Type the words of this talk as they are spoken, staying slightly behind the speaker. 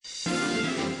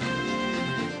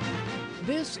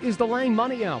This is the Lang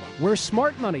Money Hour, where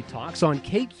smart money talks on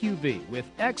KQV with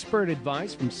expert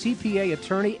advice from CPA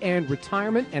attorney and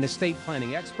retirement and estate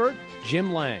planning expert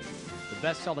Jim Lang, the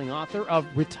best-selling author of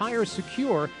Retire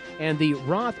Secure and the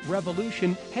Roth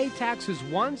Revolution, Pay Taxes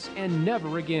Once and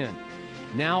Never Again.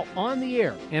 Now on the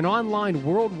air and online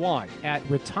worldwide at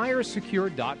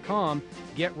retiresecure.com.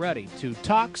 Get ready to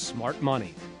talk smart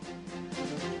money.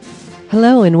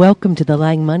 Hello and welcome to the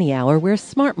Lang Money Hour, where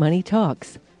smart money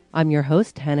talks. I'm your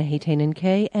host, Hannah Haytanen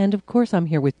Kay, and of course I'm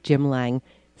here with Jim Lang,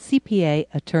 CPA,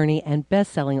 attorney, and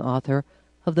best-selling author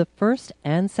of the first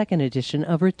and second edition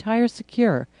of Retire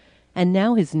Secure, and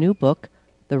now his new book,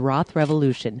 The Roth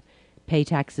Revolution, Pay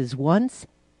Taxes Once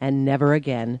and Never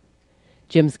Again.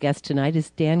 Jim's guest tonight is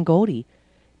Dan Goldie.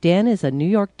 Dan is a New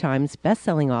York Times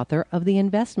best-selling author of The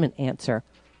Investment Answer,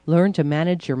 Learn to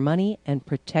Manage Your Money and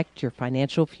Protect Your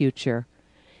Financial Future.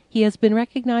 He has been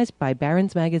recognized by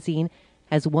Barron's Magazine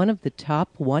as one of the top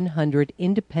 100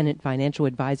 independent financial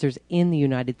advisors in the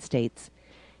United States.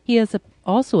 He has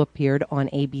also appeared on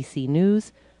ABC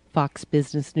News, Fox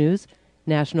Business News,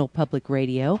 National Public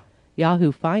Radio,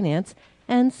 Yahoo Finance,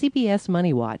 and CBS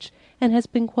Money Watch, and has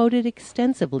been quoted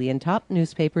extensively in top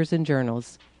newspapers and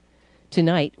journals.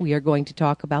 Tonight, we are going to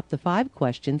talk about the 5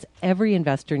 questions every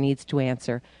investor needs to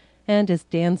answer. And as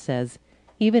Dan says,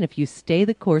 even if you stay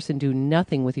the course and do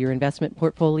nothing with your investment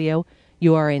portfolio,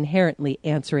 you are inherently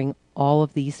answering all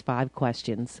of these 5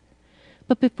 questions.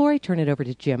 But before I turn it over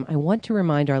to Jim, I want to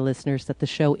remind our listeners that the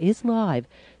show is live,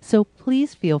 so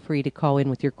please feel free to call in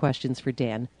with your questions for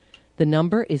Dan. The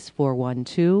number is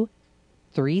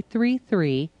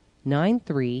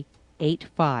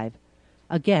 412-333-9385.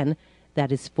 Again,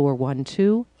 that is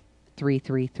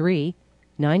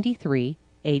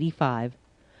 412-333-9385.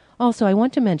 Also, I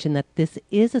want to mention that this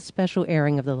is a special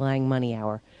airing of the Lang Money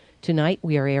Hour. Tonight,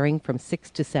 we are airing from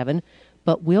 6 to 7,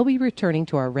 but we'll be returning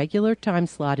to our regular time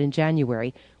slot in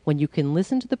January, when you can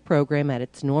listen to the program at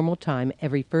its normal time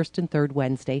every first and third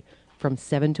Wednesday from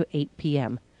 7 to 8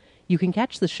 p.m. You can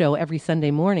catch the show every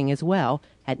Sunday morning as well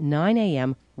at 9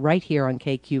 a.m. right here on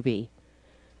KQV.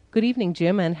 Good evening,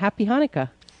 Jim, and happy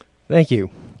Hanukkah. Thank you.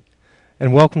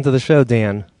 And welcome to the show,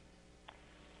 Dan.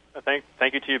 Thank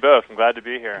you to you both. I'm glad to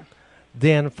be here.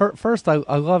 Dan, first, I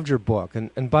loved your book.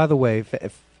 And by the way,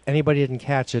 if anybody didn't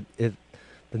catch it, the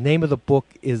name of the book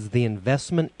is The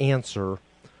Investment Answer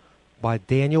by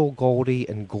Daniel Goldie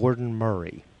and Gordon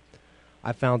Murray.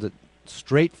 I found it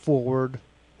straightforward,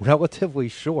 relatively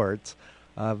short,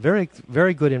 very,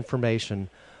 very good information.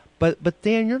 But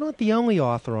Dan, you're not the only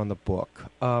author on the book.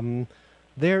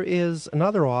 There is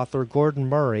another author, Gordon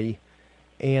Murray,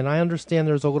 and I understand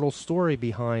there's a little story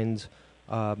behind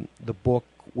the book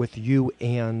with you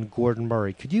and Gordon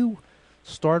Murray. Could you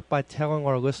start by telling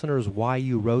our listeners why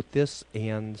you wrote this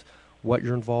and what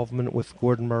your involvement with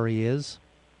Gordon Murray is?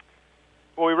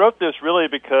 Well, we wrote this really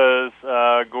because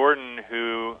Gordon,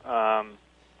 who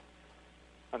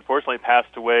unfortunately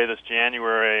passed away this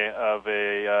January of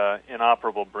a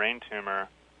inoperable brain tumor,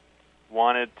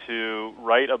 wanted to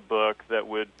write a book that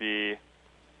would be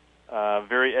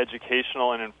very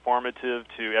educational and informative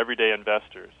to everyday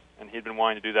investors. And he'd been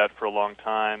wanting to do that for a long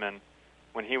time. And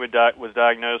when he was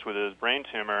diagnosed with his brain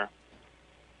tumor,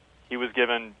 he was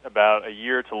given about a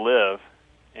year to live.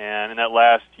 And in that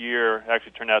last year,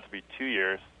 actually turned out to be 2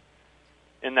 years,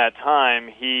 in that time,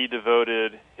 he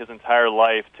devoted his entire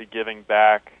life to giving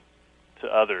back to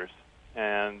others.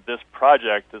 And this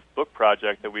book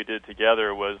project that we did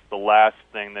together, was the last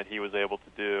thing that he was able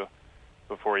to do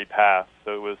before he passed.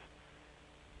 So it's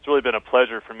really been a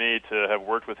pleasure for me to have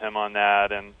worked with him on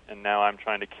that, and now I'm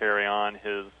trying to carry on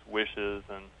his wishes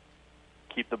and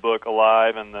keep the book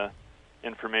alive and the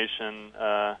information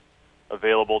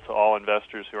available to all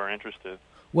investors who are interested.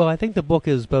 Well, I think the book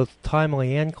is both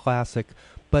timely and classic,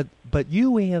 but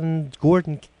you and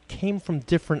Gordon came from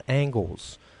different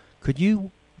angles. Could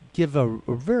you give a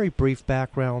very brief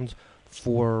background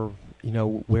for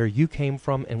where you came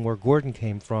from and where Gordon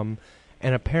came from,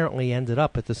 and apparently ended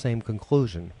up at the same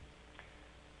conclusion?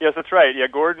 Yes, that's right. Yeah,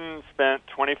 Gordon spent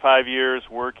 25 years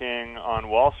working on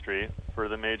Wall Street for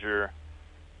the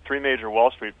three major Wall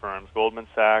Street firms, Goldman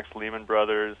Sachs, Lehman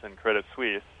Brothers, and Credit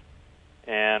Suisse,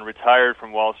 and retired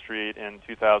from Wall Street in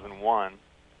 2001.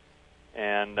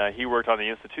 And he worked on the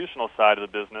institutional side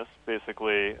of the business,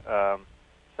 basically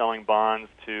selling bonds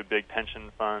to big pension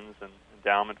funds and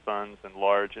endowment funds and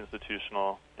large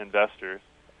institutional investors.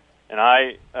 And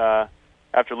I,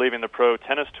 after leaving the pro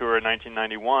tennis tour in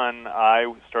 1991, I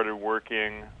started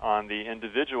working on the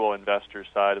individual investor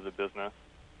side of the business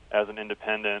as an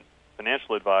independent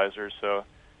financial advisor. So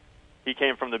he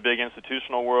came from the big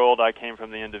institutional world. I came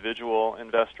from the individual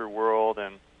investor world,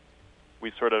 and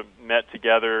we sort of met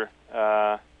together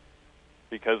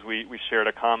because we shared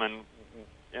a common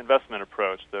investment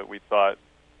approach that we thought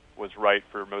was right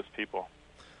for most people.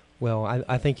 Well,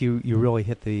 I think you really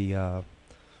hit the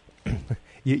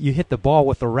you hit the ball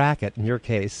with the racket in your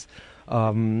case,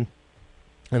 and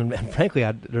frankly,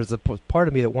 there's a part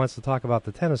of me that wants to talk about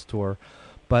the tennis tour,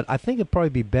 but I think it'd probably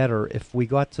be better if we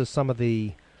got to some of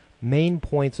the main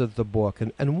points of the book,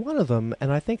 and one of them,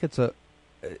 and I think it's a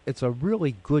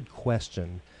really good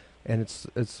question, and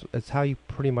it's how you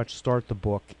pretty much start the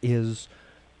book, is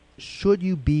should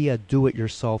you be a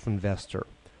do-it-yourself investor?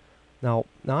 Now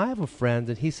I have a friend,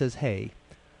 and he says, hey,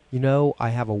 I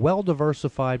have a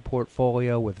well-diversified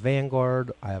portfolio with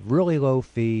Vanguard. I have really low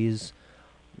fees.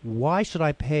 Why should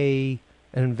I pay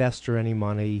an investor any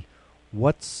money?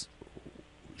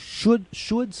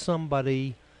 Should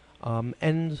somebody and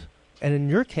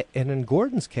in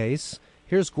Gordon's case,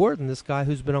 here's Gordon, this guy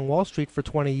who's been on Wall Street for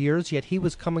 20 years, yet he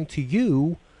was coming to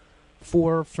you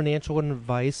for financial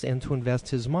advice and to invest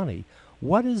his money.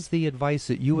 What is the advice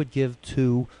that you would give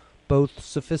to both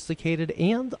sophisticated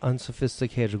and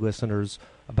unsophisticated listeners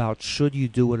about should you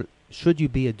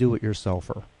be a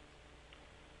do-it-yourselfer?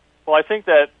 Well, I think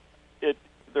that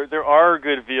there are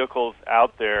good vehicles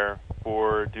out there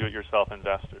for do-it-yourself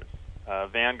investors.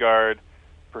 Vanguard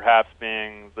perhaps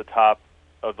being the top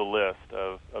of the list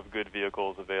of good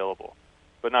vehicles available,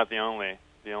 but not the only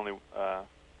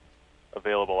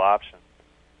available option.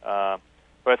 But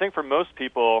I think for most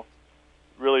people,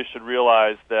 really should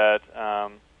realize that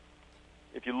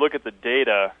if you look at the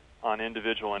data on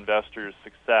individual investors'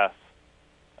 success,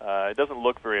 it doesn't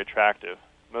look very attractive.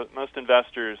 Most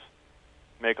investors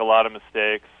make a lot of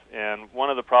mistakes, and one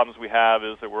of the problems we have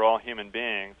is that we're all human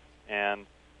beings, and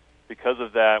because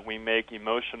of that, we make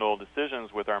emotional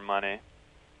decisions with our money,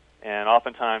 and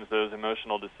oftentimes those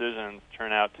emotional decisions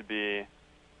turn out to be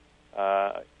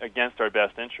against our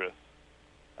best interests.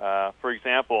 For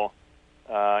example,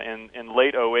 in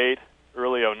late 08,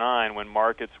 early 09, when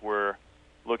markets were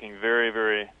looking very,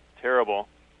 very terrible,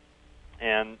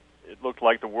 and it looked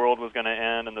like the world was going to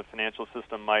end and the financial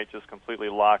system might just completely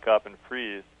lock up and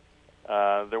freeze,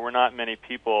 there were not many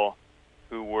people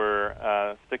who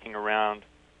were sticking around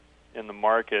in the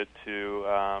market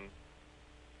to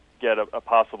get a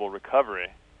possible recovery.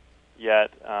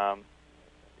 Yet,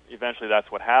 eventually that's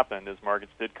what happened, is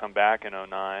markets did come back in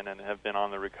 09 and have been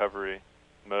on the recovery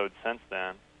mode since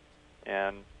then.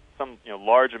 And some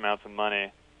large amounts of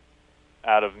money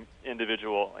out of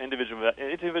individual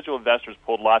investors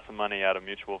pulled lots of money out of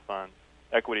mutual funds,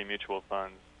 equity mutual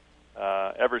funds,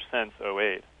 ever since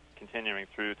 08, continuing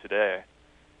through today.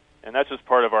 And that's just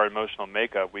part of our emotional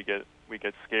makeup. We get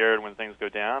scared when things go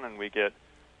down, and we get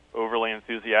overly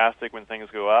enthusiastic when things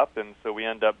go up, and so we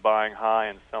end up buying high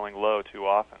and selling low too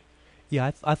often.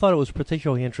 Yeah, I thought it was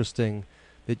particularly interesting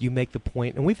that you make the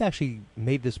point, and we've actually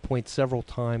made this point several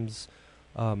times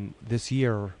this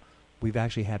year. We've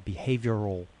actually had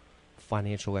behavioral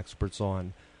financial experts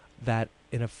on that,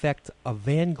 in effect, a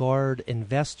Vanguard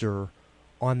investor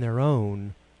on their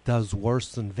own does worse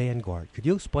than Vanguard. Could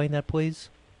you explain that, please?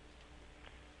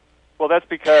 Well, that's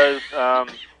because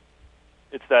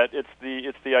it's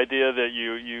the idea that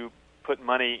you put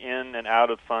money in and out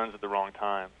of funds at the wrong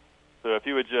time. So if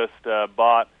you had just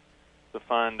bought the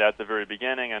fund at the very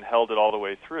beginning and held it all the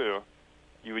way through,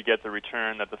 you would get the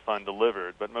return that the fund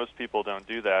delivered. But most people don't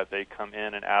do that. They come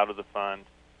in and out of the fund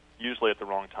usually at the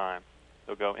wrong time.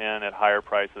 They'll go in at higher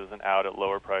prices and out at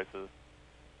lower prices,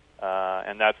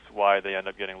 and that's why they end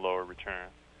up getting lower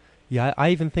returns. Yeah, I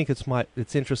even think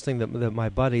it's interesting that my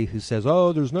buddy who says,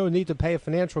 "Oh, there's no need to pay a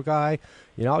financial guy,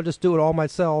 I'll just do it all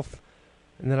myself."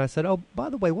 And then I said, "Oh, by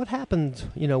the way, what happened,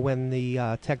 when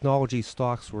the technology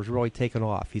stocks were really taken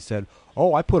off?" He said,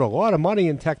 "Oh, I put a lot of money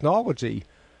in technology."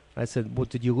 I said, "Well,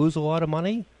 did you lose a lot of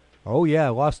money?" "Oh, yeah, I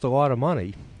lost a lot of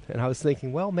money." And I was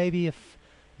thinking, well, maybe if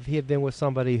he had been with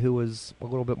somebody who was a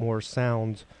little bit more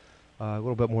sound, a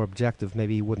little bit more objective,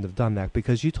 maybe he wouldn't have done that.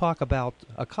 Because you talk about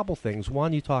a couple things.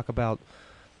 One, you talk about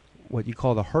what you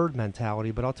call the herd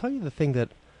mentality, but I'll tell you the thing that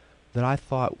I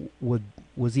thought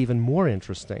was even more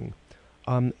interesting.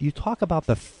 You talk about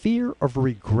the fear of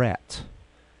regret.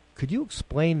 Could you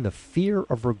explain the fear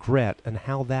of regret and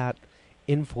how that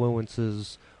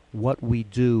influences what we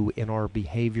do in our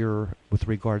behavior with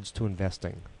regards to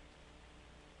investing?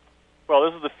 Well,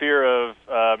 this is the fear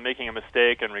of making a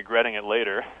mistake and regretting it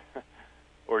later,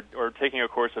 or taking a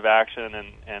course of action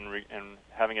and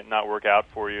having it not work out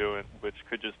for you, which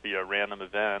could just be a random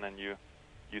event, and you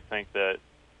think that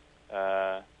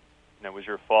it was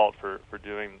your fault for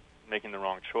making the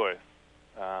wrong choice.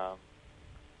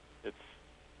 it's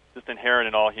just inherent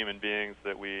in all human beings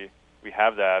that we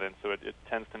have that, and so it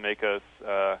tends to make us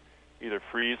either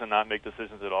freeze and not make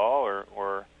decisions at all,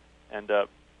 or end up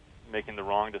making the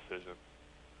wrong decision.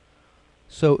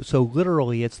 So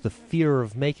literally, it's the fear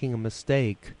of making a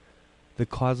mistake that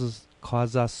cause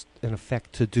us, in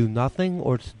effect, to do nothing,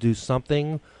 or to do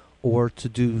something, or to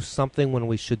do something when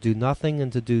we should do nothing,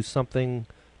 and to do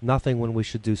nothing when we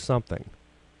should do something.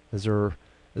 Is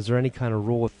there any kind of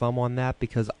rule of thumb on that?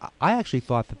 Because I actually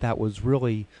thought that was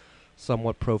really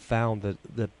somewhat profound,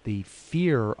 that the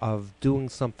fear of doing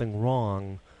something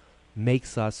wrong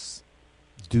makes us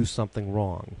do something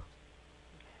wrong.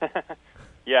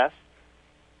 Yes.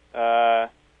 Yeah,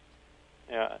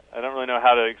 I don't really know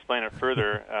how to explain it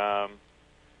further.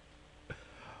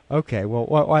 Okay,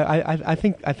 well, I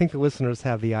think the listeners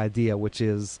have the idea, which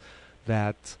is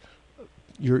that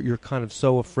you're kind of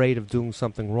so afraid of doing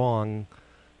something wrong,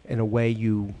 in a way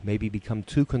you maybe become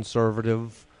too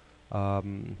conservative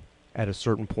at a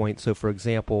certain point. So, for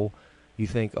example, you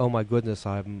think, "Oh my goodness,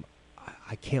 I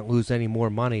can't lose any more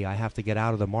money. I have to get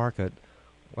out of the market,"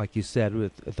 like you said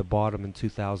at the bottom in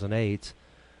 2008.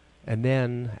 And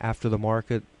then after the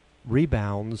market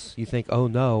rebounds, you think, "Oh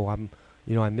no,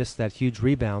 I missed that huge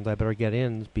rebound. I better get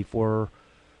in before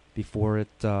it,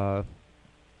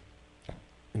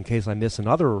 in case I miss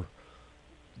another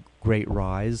great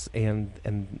rise," and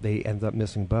they end up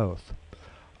missing both.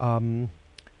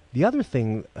 The other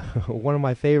thing, one of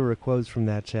my favorite quotes from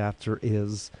that chapter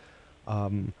is,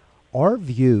 "Our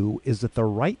view is that the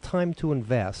right time to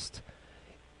invest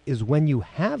is when you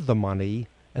have the money,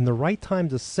 and the right time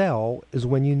to sell is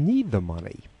when you need the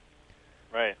money."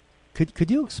 Right.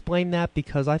 Could you explain that?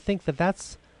 Because I think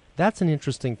that's an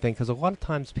interesting thing. Because a lot of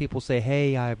times people say,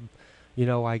 "Hey, I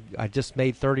just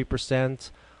made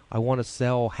 30%. I want to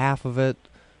sell half of it,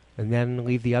 and then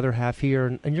leave the other half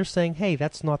here." And you're saying, "Hey,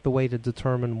 that's not the way to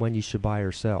determine when you should buy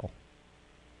or sell."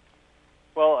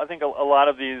 Well, I think a lot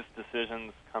of these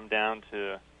decisions come down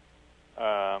to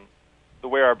the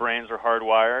way our brains are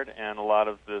hardwired, and a lot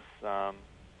of this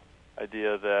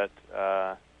idea that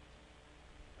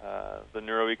the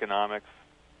neuroeconomics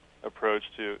approach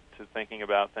to thinking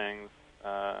about things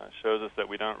shows us that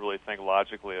we don't really think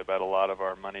logically about a lot of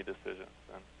our money decisions.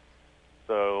 And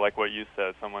so, like what you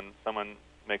said, someone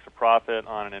makes a profit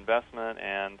on an investment,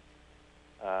 and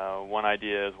one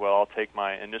idea is, well, I'll take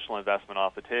my initial investment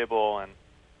off the table, and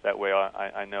that way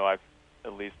I know I've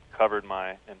at least covered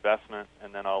my investment,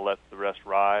 and then I'll let the rest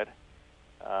ride.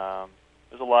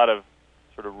 There's a lot of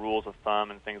sort of rules of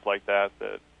thumb and things like that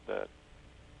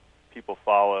people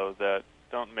follow that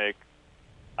don't make,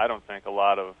 I don't think, a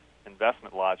lot of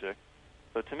investment logic.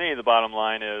 So to me, the bottom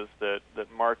line is that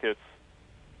markets,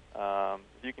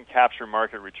 if you can capture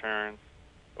market returns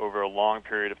over a long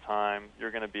period of time,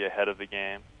 you're going to be ahead of the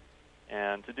game.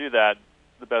 And to do that,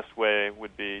 the best way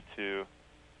would be to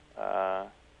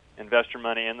invest your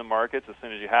money in the markets as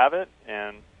soon as you have it,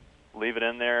 and leave it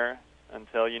in there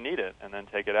until you need it, and then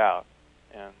take it out.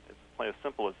 And it's as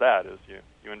simple as that. Is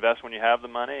you invest when you have the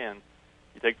money, and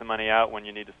you take the money out when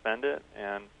you need to spend it,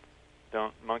 and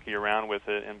don't monkey around with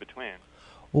it in between.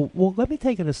 Well, let me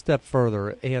take it a step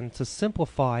further, and to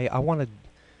simplify, I want to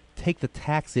take the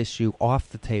tax issue off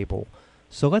the table.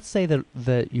 So let's say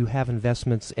that you have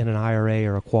investments in an IRA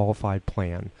or a qualified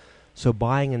plan. So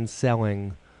buying and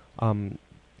selling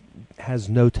has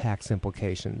no tax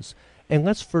implications. And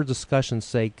let's, for discussion's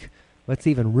sake, let's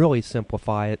even really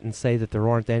simplify it and say that there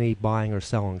aren't any buying or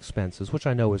selling expenses, which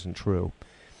I know isn't true.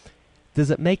 Does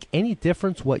it make any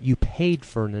difference what you paid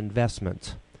for an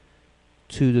investment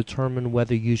to determine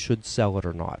whether you should sell it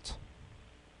or not?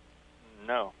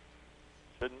 No,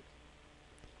 shouldn't.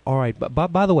 All right,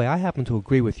 but by the way, I happen to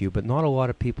agree with you, but not a lot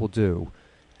of people do.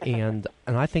 And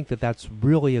I think that that's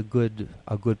really a good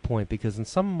point, because in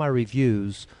some of my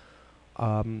reviews,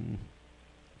 one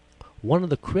of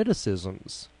the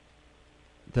criticisms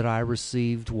that I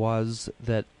received was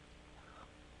that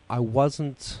I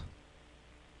wasn't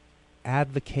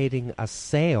advocating a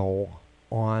sale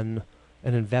on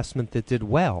an investment that did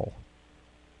well.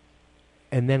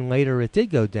 And then later it did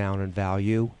go down in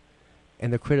value,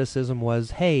 and the criticism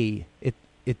was, "Hey,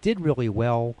 it did really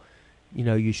well.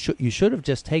 You should have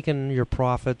just taken your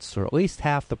profits, or at least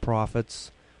half the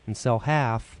profits, and sell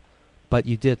half, but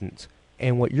you didn't."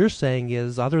 And what you're saying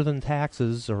is, other than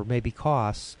taxes or maybe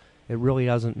costs, it really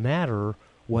doesn't matter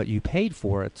what you paid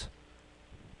for it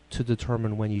to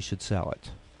determine when you should sell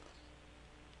it.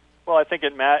 Well, I think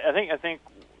I think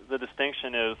the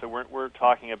distinction is that we're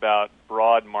talking about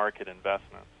broad market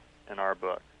investments in our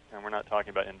book, and we're not talking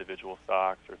about individual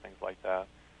stocks or things like that.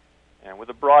 And with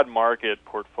a broad market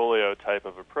portfolio type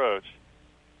of approach,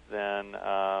 then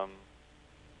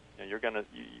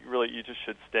you just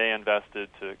should stay invested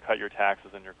to cut your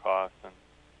taxes and your costs and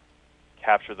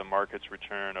capture the market's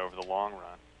return over the long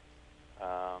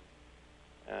run.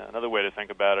 And another way to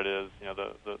think about it is,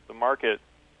 the market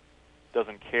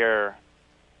doesn't care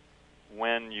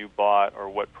when you bought or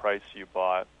what price you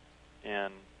bought in.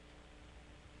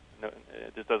 No,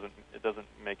 it doesn't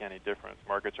make any difference.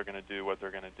 Markets are going to do what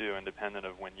they're going to do, independent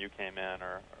of when you came in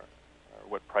or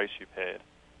what price you paid.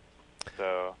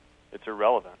 So it's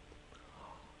irrelevant.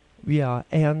 Yeah,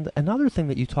 and another thing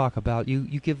that you talk about,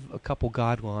 you give a couple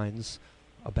guidelines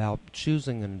about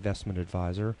choosing an investment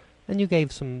advisor, and you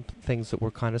gave some things that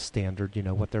were kind of standard,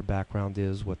 what their background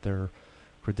is, what their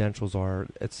credentials are,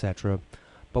 etc.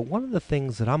 But one of the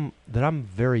things that I'm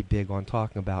very big on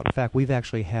talking about, in fact, we've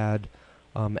actually had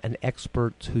an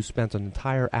expert who spent an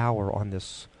entire hour on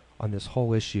this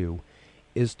whole issue,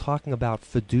 is talking about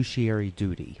fiduciary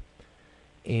duty.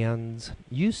 And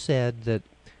you said that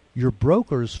your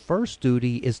broker's first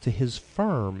duty is to his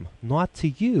firm, not to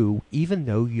you, even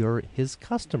though you're his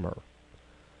customer.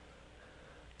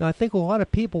 Now, I think a lot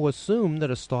of people assume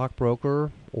that a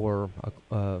stockbroker or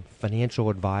a financial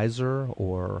advisor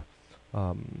or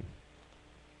an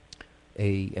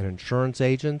insurance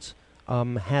agent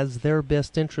has their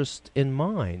best interest in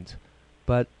mind.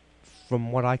 But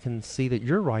from what I can see that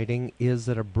you're writing is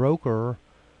that a broker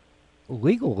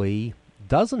legally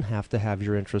doesn't have to have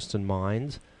your interest in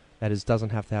mind. That is,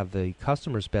 doesn't have to have the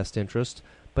customer's best interest,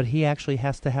 but he actually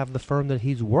has to have the firm that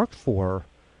he's worked for.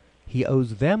 He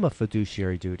owes them a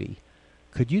fiduciary duty.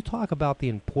 Could you talk about the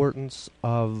importance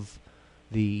of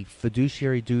the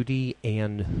fiduciary duty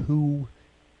and who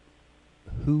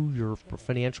your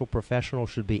financial professional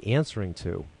should be answering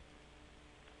to?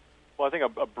 Well, I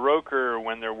think a broker,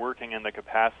 when they're working in the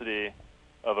capacity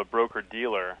of a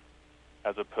broker-dealer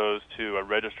as opposed to a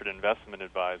registered investment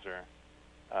advisor,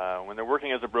 when they're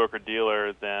working as a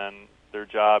broker-dealer, then their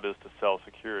job is to sell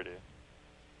securities.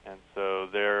 And so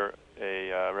they're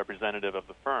a representative of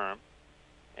the firm,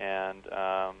 and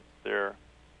their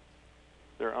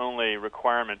only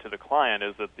requirement to the client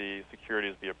is that the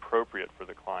securities be appropriate for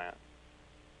the client.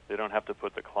 They don't have to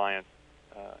put the client's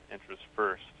interest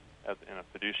first in a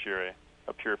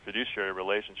pure fiduciary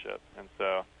relationship. And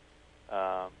so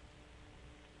I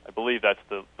believe that's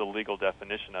the legal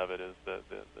definition of it, is that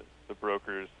the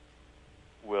brokers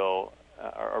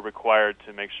are required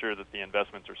to make sure that the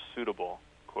investments are suitable,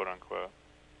 quote unquote.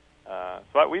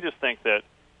 So we just think that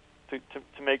to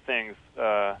make things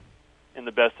in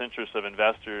the best interest of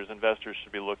investors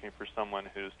should be looking for someone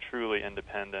who's truly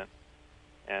independent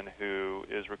and who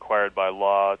is required by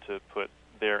law to put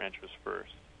their interests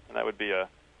first. And that would be a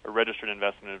registered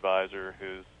investment advisor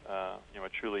who's a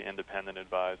truly independent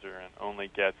advisor and only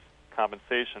gets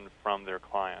compensation from their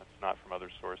clients, not from other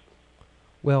sources.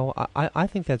 Well, I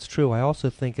think that's true. I also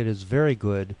think it is very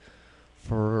good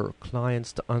for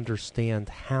clients to understand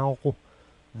how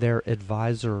their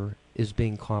advisor is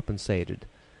being compensated.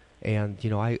 And,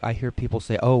 I hear people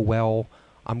say, oh, well,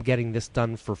 I'm getting this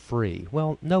done for free.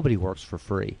 Well, nobody works for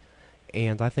free.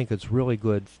 And I think it's really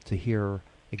good to hear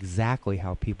exactly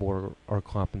how people are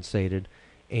compensated.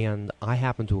 And I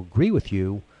happen to agree with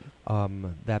you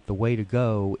that the way to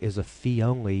go is a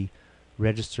fee-only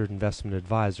registered investment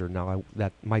advisor. Now,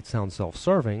 that might sound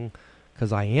self-serving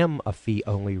because I am a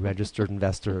fee-only registered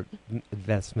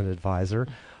investment advisor,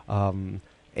 and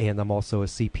I'm also a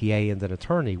CPA and an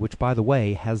attorney, which, by the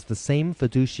way, has the same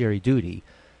fiduciary duty.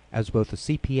 As both a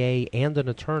CPA and an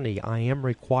attorney, I am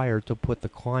required to put the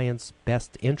client's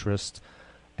best interest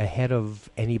ahead of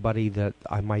anybody that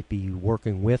I might be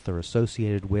working with or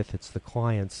associated with. It's the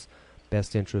client's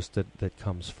best interest that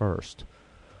comes first.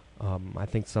 I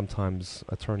think sometimes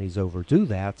attorneys overdo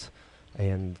that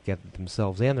and get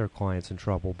themselves and their clients in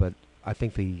trouble, but I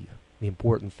think the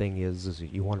important thing is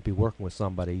that you want to be working with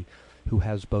somebody who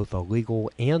has both a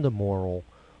legal and a moral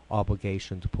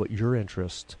obligation to put your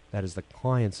interest, that is the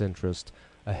client's interest,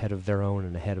 ahead of their own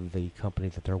and ahead of the company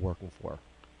that they're working for.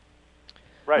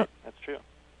 Right, that's true.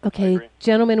 Okay,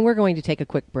 gentlemen, we're going to take a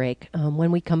quick break.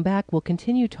 When we come back, we'll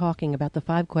continue talking about the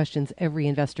 5 questions every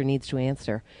investor needs to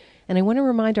answer. And I want to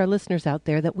remind our listeners out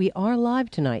there that we are live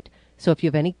tonight. So if you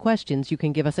have any questions, you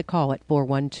can give us a call at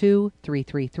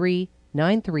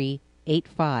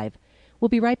 412-333-9385. We'll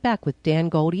be right back with Dan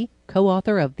Goldie,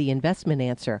 co-author of The Investment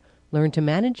Answer. Learn to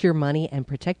manage your money and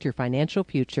protect your financial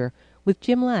future with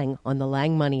Jim Lang on the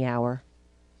Lang Money Hour.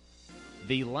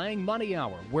 The Lang Money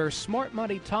Hour, where smart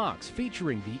money talks,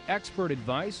 featuring the expert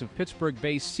advice of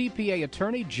Pittsburgh-based CPA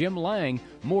attorney Jim Lang.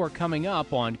 More coming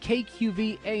up on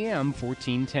KQV AM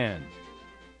 1410.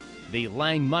 The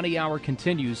Lang Money Hour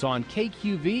continues on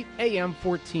KQV AM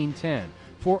 1410.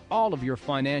 For all of your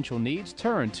financial needs,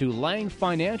 turn to Lang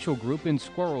Financial Group in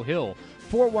Squirrel Hill,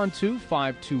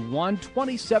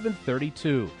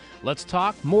 412-521-2732. Let's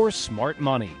talk more smart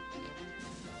money.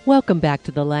 Welcome back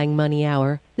to the Lang Money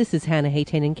Hour. This is Hannah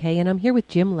Haytanen Kay, and I'm here with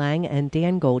Jim Lang and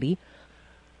Dan Goldie.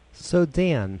 So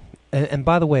Dan, and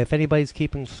by the way, if anybody's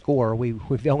keeping score,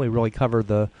 we've only really covered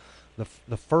the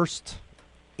first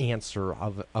answer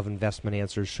of investment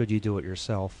answers. Should you do it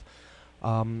yourself?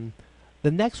 The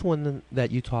next one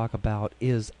that you talk about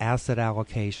is asset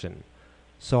allocation.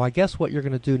 So I guess what you're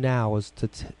going to do now is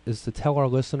to tell our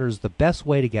listeners the best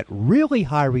way to get really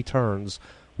high returns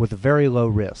with very low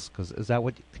risk. Is that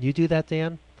what? Can you do that,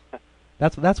 Dan?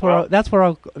 That's what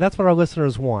our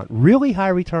listeners want. Really high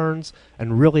returns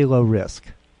and really low risk.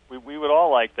 We would all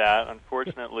like that.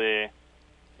 Unfortunately,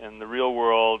 in the real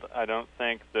world, I don't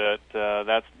think that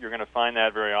you're going to find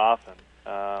that very often.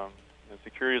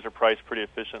 Securities are priced pretty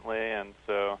efficiently, and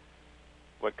so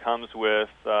what comes with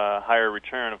higher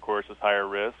return, of course, is higher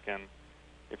risk. And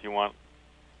if you want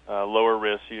lower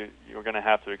risk, you're going to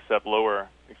have to accept lower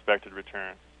expected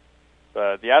return.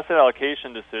 But the asset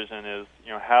allocation decision is,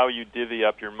 how you divvy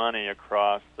up your money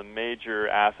across the major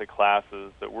asset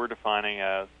classes that we're defining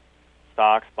as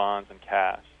stocks, bonds, and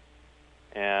cash.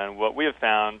 And what we have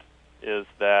found is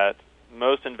that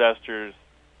most investors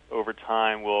over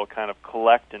time will kind of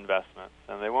collect investments,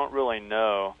 and they won't really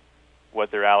know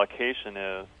what their allocation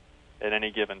is at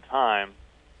any given time.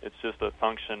 It's just a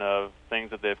function of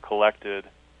things that they've collected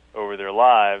over their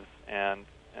lives, and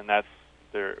that's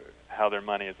how their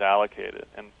money is allocated.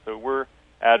 And so we're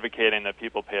advocating that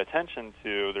people pay attention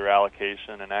to their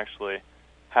allocation and actually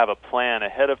have a plan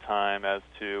ahead of time as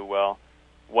to, well,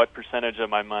 what percentage of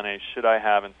my money should I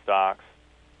have in stocks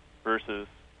versus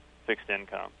fixed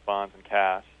income, bonds and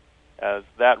cash, as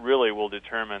that really will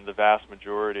determine the vast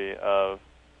majority of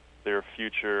their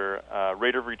future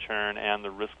rate of return and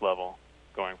the risk level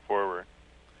going forward.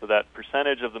 So that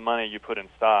percentage of the money you put in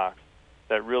stocks,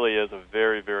 that really is a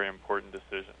very, very important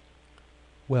decision.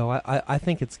 Well, I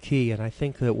think it's key, and I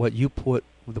think that what you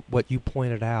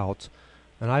pointed out,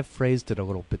 and I've phrased it a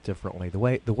little bit differently.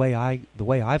 The way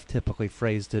I've typically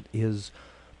phrased it is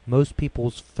most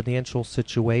people's financial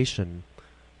situation,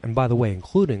 and by the way,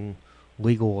 including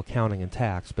legal, accounting, and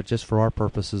tax, but just for our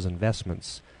purposes,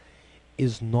 investments,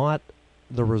 is not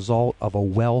the result of a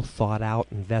well thought out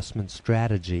investment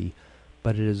strategy,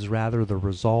 but it is rather the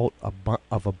result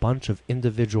of a bunch of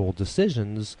individual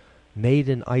decisions made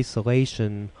in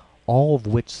isolation, all of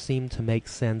which seem to make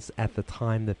sense at the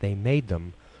time that they made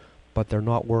them, but they're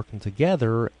not working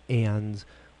together, and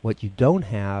what you don't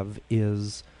have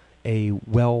is a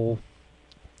well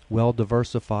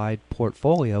diversified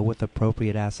portfolio with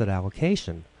appropriate asset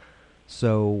allocation.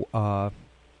 So I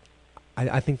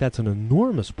think that's an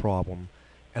enormous problem,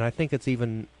 and I think it's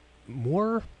even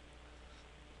more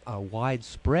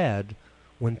widespread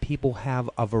when people have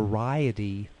a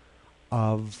variety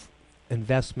of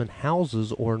investment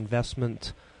houses or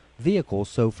investment vehicles.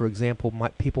 So, for example,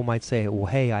 people might say, well,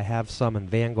 hey, I have some in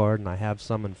Vanguard, and I have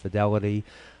some in Fidelity,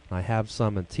 and I have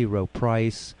some in T. Rowe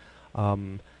Price.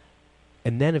 And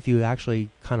then if you actually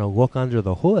kind of look under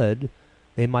the hood,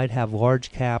 they might have large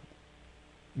cap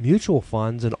mutual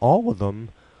funds in all of them,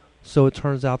 so it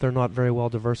turns out they're not very well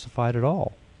diversified at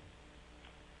all.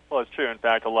 Well, it's true. In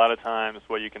fact, a lot of times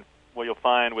what you'll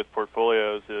find with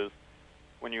portfolios is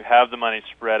when you have the money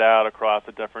spread out across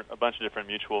a bunch of different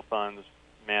mutual funds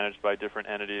managed by different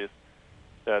entities,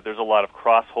 there's a lot of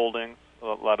cross holdings. A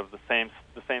lot of the same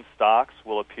stocks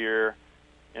will appear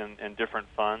in different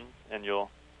funds, and you'll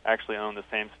actually own the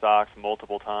same stocks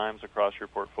multiple times across your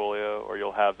portfolio, or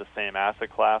you'll have the same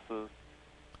asset classes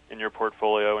in your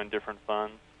portfolio in different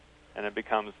funds, and it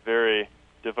becomes very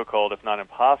difficult, if not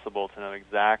impossible, to know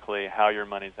exactly how your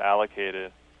money's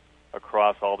allocated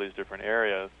across all these different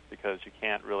areas, because you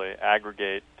can't really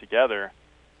aggregate together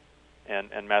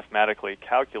and mathematically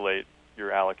calculate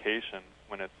your allocation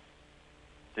when it's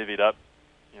divvied up,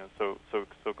 so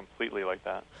completely like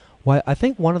that. Well, I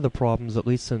think one of the problems, at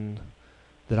least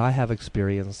that I have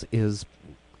experienced, is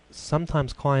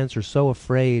sometimes clients are so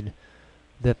afraid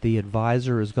that the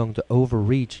advisor is going to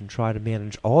overreach and try to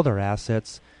manage all their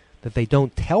assets that they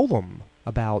don't tell them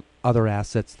about other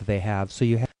assets that they have. So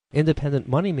you have independent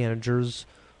money managers.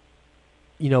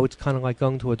 It's kind of like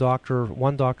going to a doctor,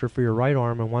 one doctor for your right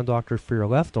arm and one doctor for your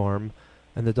left arm,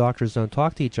 and the doctors don't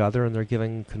talk to each other, and they're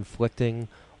giving conflicting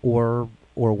or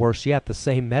or worse yet, the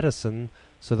same medicine,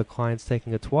 so the client's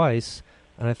taking it twice.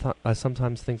 And I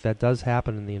sometimes think that does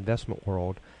happen in the investment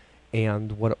world.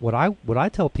 And what I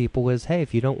tell people is, hey,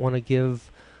 if you don't want to give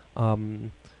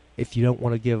the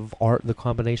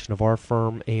combination of our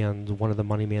firm and one of the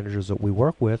money managers that we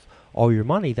work with all your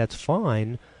money, that's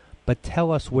fine. But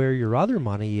tell us where your other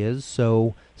money is,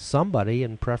 so somebody,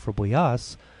 and preferably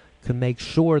us, can make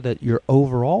sure that your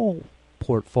overall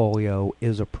portfolio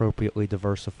is appropriately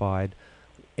diversified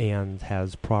and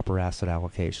has proper asset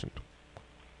allocation.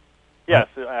 Yes,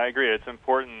 I agree. It's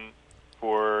important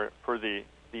for the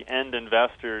end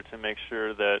investor to make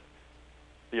sure that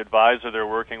the advisor they're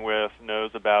working with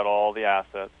knows about all the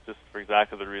assets, just for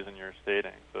exactly the reason you're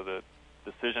stating, so that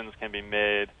decisions can be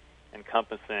made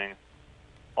encompassing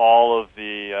all of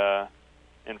the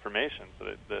information, so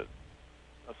that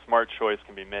a smart choice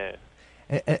can be made.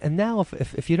 And now,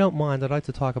 if you don't mind, I'd like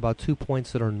to talk about 2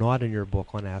 points that are not in your book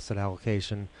on asset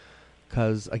allocation.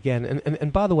 Because, again,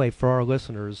 and by the way, for our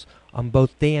listeners,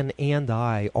 both Dan and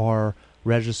I are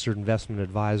registered investment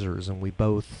advisors, and we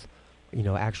both,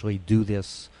 actually do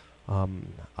this.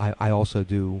 I also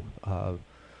do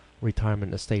retirement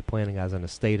and estate planning as an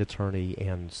estate attorney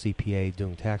and CPA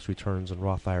doing tax returns and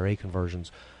Roth IRA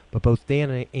conversions. But both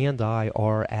Dan and I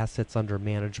are assets under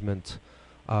management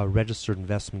registered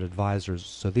investment advisors.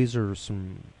 So these are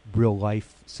some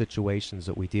real-life situations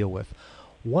that we deal with.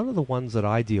 One of the ones that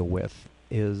I deal with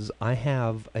is I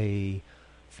have a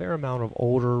fair amount of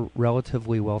older,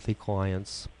 relatively wealthy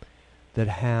clients that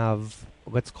have,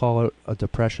 let's call it a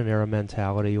Depression-era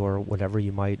mentality or whatever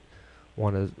you might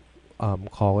want to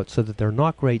call it, so that they're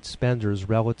not great spenders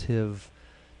relative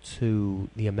to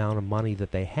the amount of money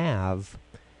that they have.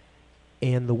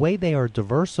 And the way they are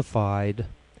diversified,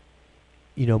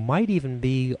 might even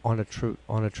be on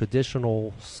a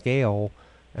traditional scale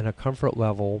and a comfort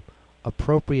level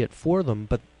appropriate for them,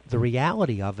 but the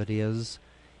reality of it is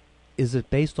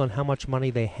it based on how much money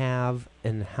they have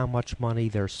and how much money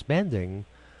they're spending.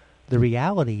 The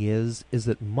reality is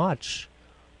that much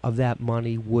of that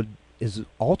money is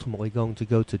ultimately going to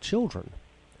go to children.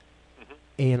 Mm-hmm.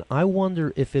 And I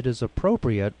wonder if it is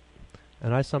appropriate,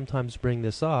 and I sometimes bring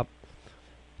this up,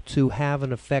 to have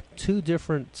in effect two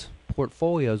different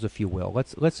portfolios, if you will.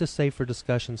 Let's just say, for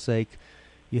discussion's sake,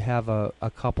 you have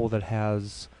a couple that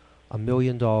has $1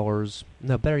 million,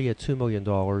 no, better yet, $2 million,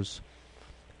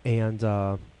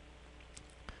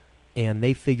 and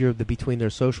they figure that between their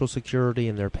Social Security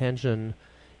and their pension,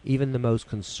 even the most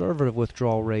conservative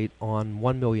withdrawal rate on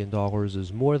 $1 million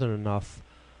is more than enough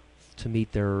to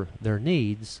meet their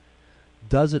needs.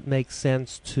 Does it make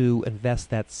sense to invest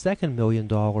that second $1 million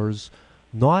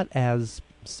not as,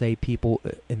 say, people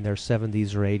in their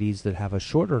 70s or 80s that have a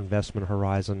shorter investment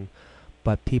horizon,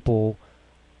 but people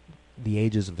the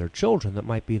ages of their children that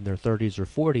might be in their 30s or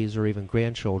 40s, or even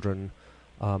grandchildren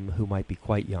who might be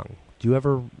quite young? Do you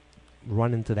ever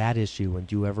run into that issue, and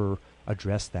do you ever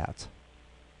address that?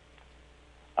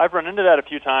 I've run into that a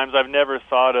few times. I've never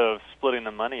thought of splitting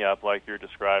the money up like you're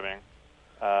describing,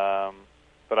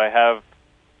 but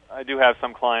I do have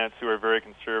some clients who are very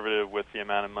conservative with the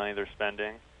amount of money they're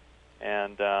spending,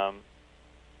 and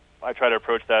I try to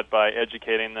approach that by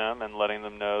educating them and letting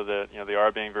them know that they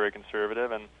are being very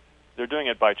conservative, and they're doing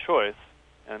it by choice,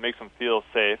 and it makes them feel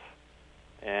safe,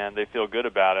 and they feel good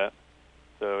about it.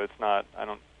 So it's not, I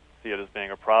don't see it as being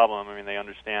a problem. I mean, they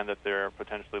understand that they're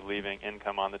potentially leaving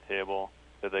income on the table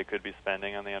that they could be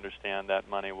spending, and they understand that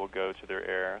money will go to their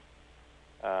heirs.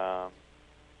 But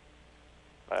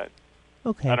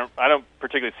okay. I don't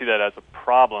particularly see that as a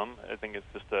problem. I think it's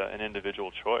just an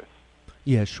individual choice.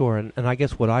 Yeah, sure. And I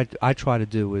guess what I try to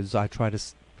do is I try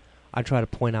to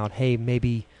point out, hey,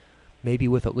 maybe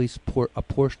with at least a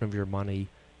portion of your money,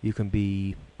 you can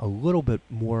be a little bit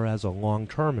more as a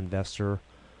long-term investor,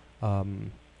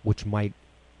 which might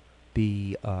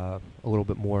be a little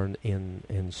bit more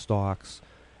in stocks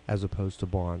as opposed to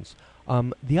bonds.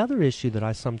 The other issue that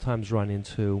I sometimes run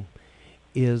into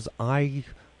is I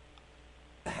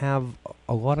have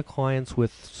a lot of clients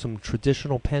with some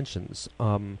traditional pensions,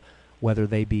 whether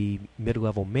they be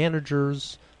mid-level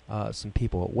managers, some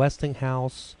people at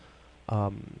Westinghouse.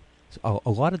 A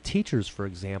lot of teachers, for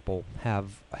example,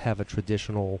 have a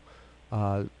traditional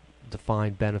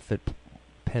defined benefit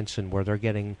pension where they're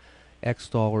getting X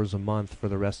dollars a month for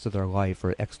the rest of their life,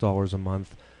 or X dollars a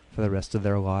month for the rest of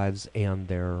their lives and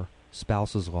their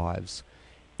spouses' lives.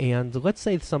 And let's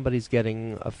say somebody's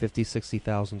getting a $50,000,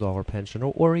 $60,000 pension,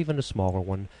 or even a smaller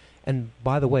one. And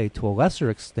by the way, to a lesser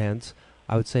extent,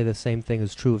 I would say the same thing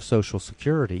is true of Social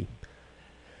Security.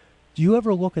 Do you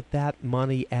ever look at that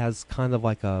money as kind of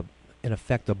like in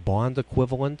effect, a bond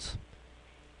equivalent?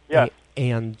 Yes.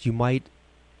 and you might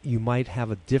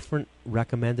have a different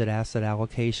recommended asset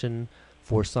allocation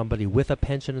for somebody with a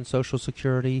pension and Social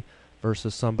Security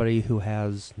versus somebody who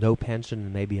has no pension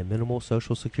and maybe a minimal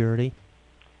Social Security?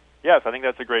 Yes, I think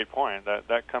that's a great point.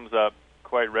 That comes up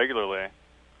quite regularly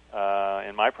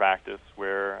in my practice,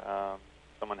 where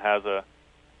someone has a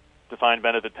defined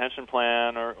benefit pension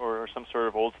plan or some sort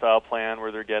of old-style plan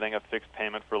where they're getting a fixed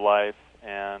payment for life,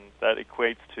 and that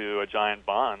equates to a giant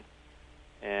bond.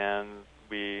 And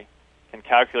we can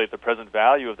calculate the present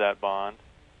value of that bond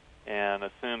and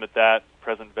assume that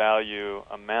present value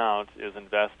amount is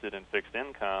invested in fixed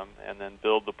income, and then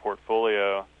build the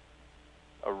portfolio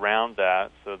around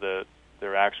that so that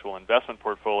their actual investment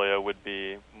portfolio would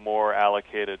be more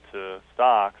allocated to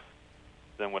stocks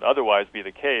than would otherwise be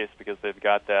the case, because they've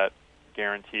got that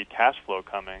guaranteed cash flow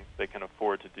coming. They can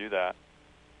afford to do that,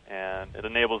 and it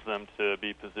enables them to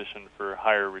be positioned for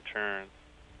higher returns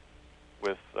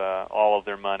with all of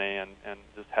their money, and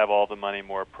just have all the money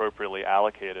more appropriately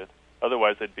allocated.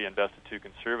 Otherwise, they'd be invested too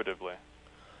conservatively.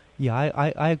 Yeah,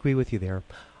 I agree with you there.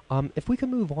 If we can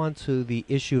move on to the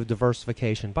issue of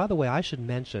diversification. By the way, I should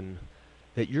mention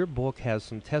that your book has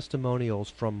some testimonials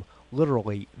from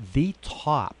literally the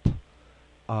top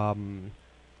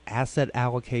asset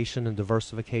allocation and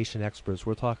diversification experts.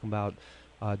 We're talking about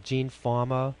Gene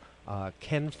Fama,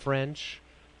 Ken French,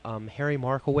 Harry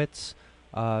Markowitz.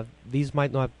 These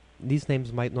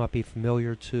names might not be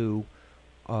familiar to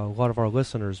a lot of our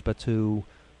listeners, but to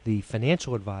the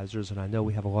financial advisors, and I know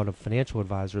we have a lot of financial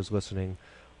advisors listening,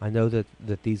 I know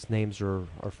that these names are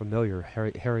familiar.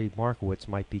 Harry Markowitz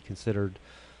might be considered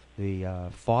the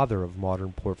father of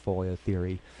modern portfolio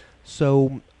theory.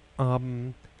 So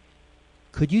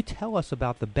could you tell us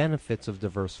about the benefits of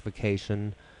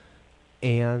diversification,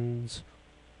 and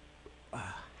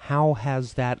how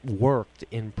has that worked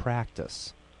in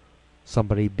practice?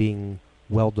 Somebody being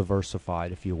well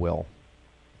diversified, if you will.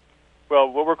 Well,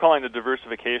 what we're calling the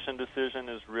diversification decision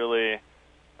is really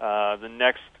the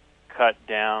next cut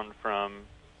down from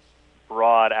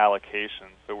broad allocation.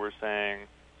 So we're saying,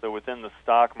 so within the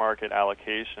stock market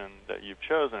allocation that you've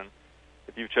chosen,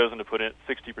 if you've chosen to put in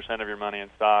 60% of your money in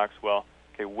stocks, well,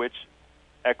 okay, which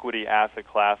equity asset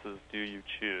classes do you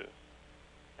choose?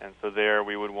 And so there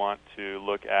we would want to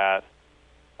look at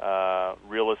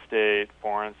real estate,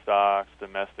 foreign stocks,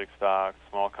 domestic stocks,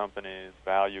 small companies,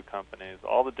 value companies,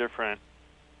 all the different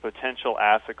potential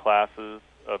asset classes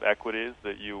of equities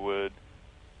that you would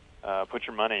put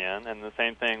your money in. And the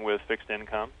same thing with fixed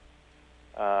income,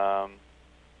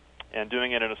 and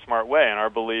doing it in a smart way. And our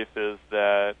belief is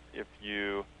that if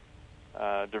you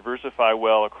diversify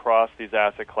well across these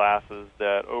asset classes,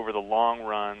 that over the long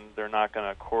run they're not going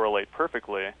to correlate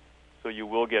perfectly, so you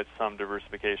will get some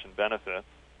diversification benefits,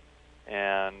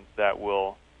 and that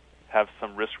will have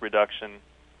some risk reduction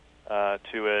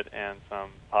to it and some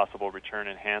possible return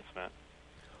enhancement,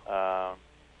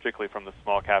 particularly from the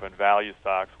small cap and value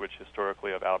stocks, which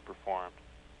historically have outperformed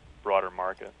broader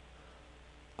markets.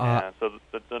 And so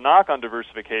the knock on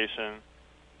diversification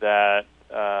that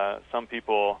some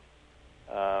people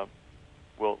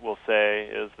will say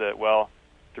is that, well,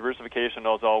 diversification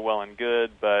is all well and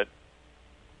good, but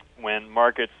when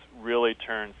markets really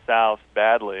turn south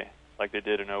badly, like they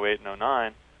did in 08 and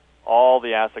 09, all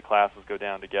the asset classes go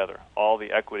down together. All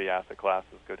the equity asset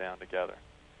classes go down together.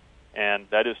 And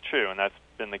that is true, and that's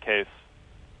been the case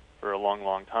for a long,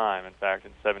 long time. In fact,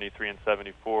 in 73 and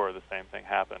 74, the same thing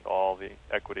happened. All the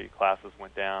equity classes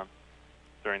went down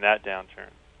during that downturn.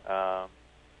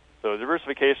 So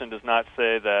diversification does not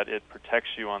say that it protects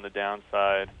you on the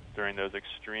downside during those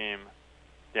extreme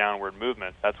downward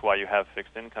movements. That's why you have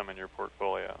fixed income in your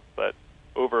portfolio. But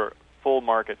over full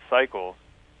market cycles,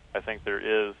 I think there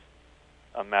is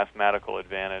a mathematical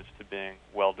advantage to being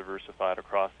well diversified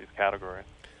across these categories.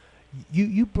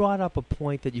 You brought up a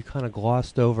point that you kind of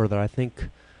glossed over that I think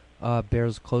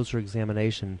bears closer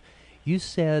examination. You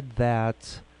said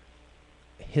that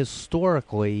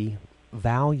historically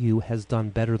value has done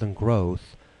better than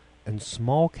growth, and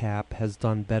small cap has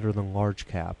done better than large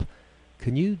cap.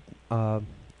 Can you,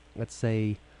 let's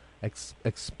say,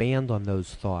 expand on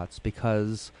those thoughts?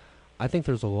 Because I think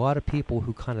there's a lot of people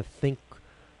who kind of think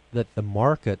that the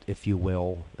market, if you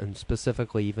will, and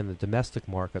specifically even the domestic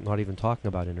market, not even talking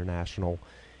about international,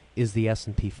 is the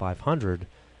S&P 500.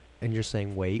 And you're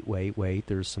saying, wait,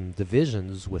 there's some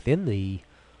divisions within the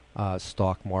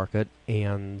stock market,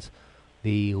 and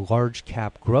the large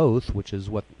cap growth, which is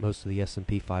what most of the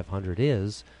S&P 500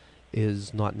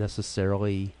 is not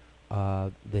necessarily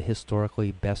the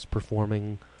historically best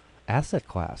performing asset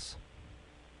class.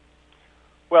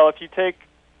 Well, if you take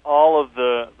all of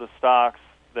the stocks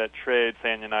that trade,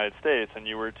 say, in the United States, and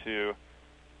you were to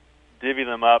divvy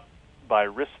them up by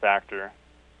risk factor,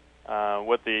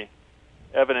 what the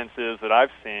evidence is that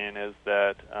I've seen is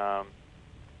that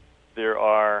there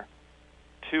are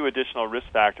two additional risk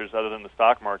factors other than the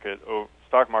stock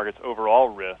market's overall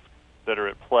risk that are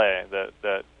at play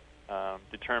that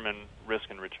determine risk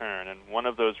and return. And one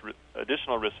of those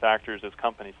additional risk factors is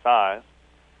company size.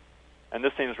 And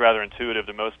this seems rather intuitive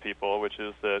to most people, which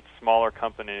is that smaller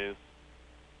companies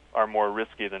are more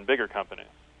risky than bigger companies.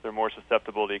 They're more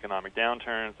susceptible to economic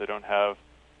downturns. They don't have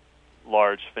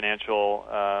large financial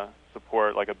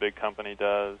support like a big company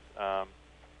does.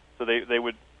 So they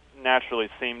would naturally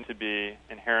seem to be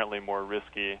inherently more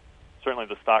risky. Certainly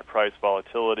the stock price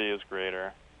volatility is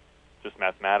greater, just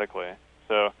mathematically.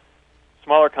 So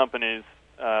smaller companies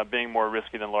being more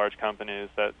risky than large companies,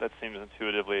 that seems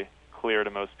intuitively clear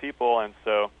to most people. And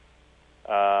so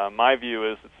my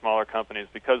view is that smaller companies,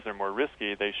 because they're more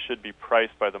risky, they should be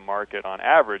priced by the market on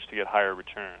average to get higher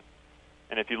returns.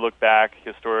 And if you look back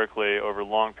historically over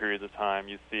long periods of time,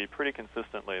 you see pretty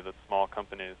consistently that small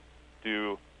companies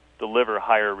do deliver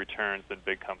higher returns than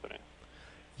big companies.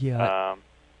 Yeah.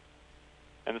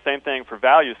 And the same thing for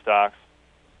value stocks.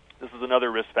 This is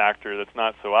another risk factor that's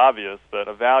not so obvious, but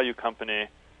a value company,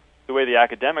 the way the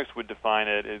academics would define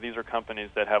it, is these are companies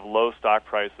that have low stock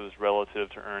prices relative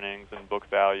to earnings and book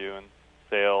value and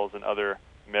sales and other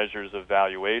measures of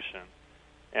valuation.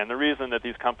 And the reason that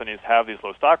these companies have these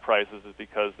low stock prices is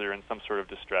because they're in some sort of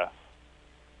distress.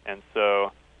 And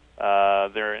so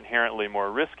they're inherently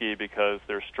more risky because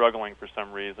they're struggling for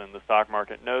some reason. The stock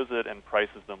market knows it and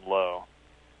prices them low.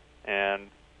 And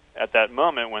at that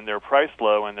moment, when they're priced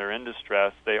low and they're in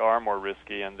distress, they are more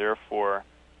risky, and therefore,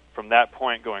 from that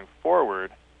point going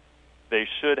forward, they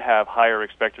should have higher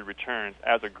expected returns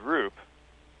as a group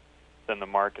than the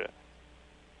market.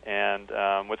 And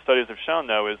what studies have shown,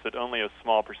 though, is that only a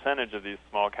small percentage of these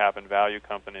small cap and value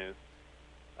companies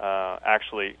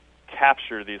actually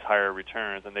capture these higher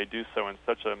returns, and they do so in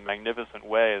such a magnificent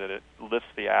way that it lifts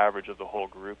the average of the whole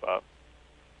group up.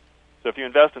 So if you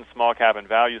invest in small cap and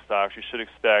value stocks, you should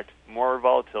expect more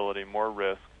volatility, more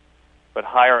risk, but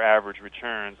higher average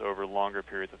returns over longer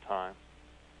periods of time.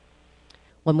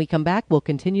 When we come back, we'll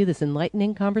continue this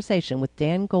enlightening conversation with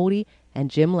Dan Goldie and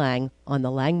Jim Lang on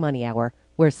the Lang Money Hour,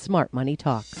 where smart money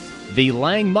talks. The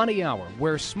Lang Money Hour,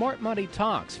 where smart money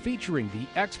talks, featuring the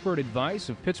expert advice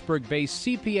of Pittsburgh-based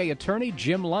CPA attorney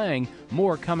Jim Lang.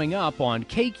 More coming up on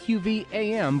KQV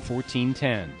AM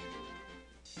 1410.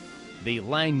 The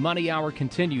Lang Money Hour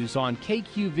continues on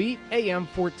KQV AM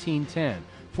 1410.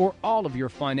 For all of your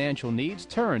financial needs,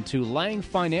 turn to Lang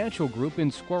Financial Group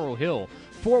in Squirrel Hill,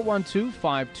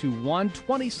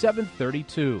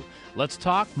 412-521-2732. Let's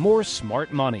talk more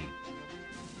smart money.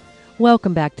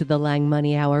 Welcome back to the Lang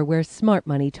Money Hour, where smart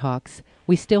money talks.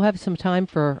 We still have some time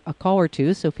for a call or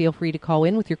two, so feel free to call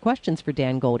in with your questions for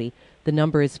Dan Goldie. The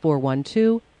number is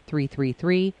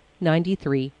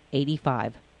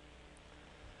 412-333-9385.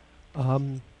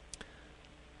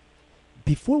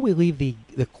 Before we leave the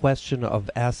question of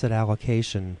asset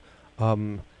allocation,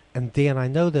 and Dan, I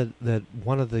know that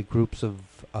one of the groups of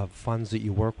funds that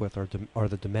you work with are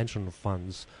the dimensional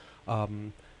funds.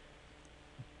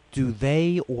 Do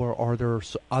they, or are there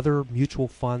other mutual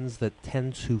funds that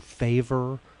tend to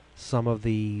favor some of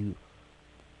the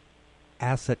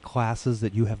asset classes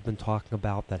that you have been talking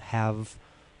about that have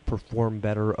performed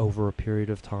better over a period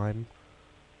of time?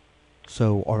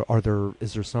 So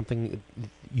is there something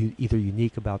either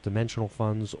unique about dimensional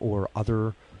funds or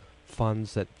other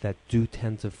funds that do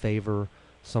tend to favor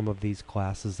some of these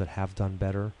classes that have done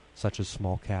better, such as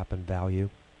small cap and value?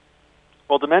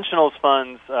 Well, dimensionals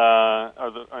funds those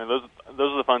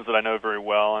are the funds that I know very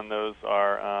well, and those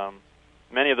are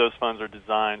many of those funds are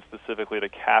designed specifically to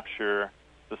capture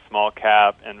the small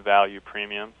cap and value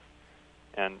premiums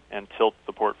and tilt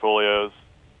the portfolios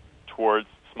towards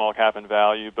small cap and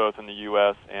value, both in the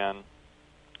U.S. and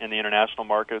in the international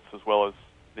markets, as well as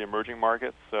the emerging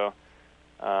markets. So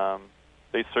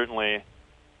they certainly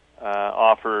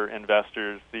offer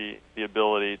investors the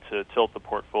ability to tilt the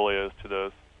portfolios to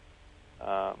those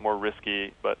more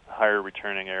risky but higher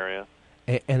returning areas.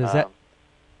 And is that?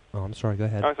 Oh, I'm sorry. Go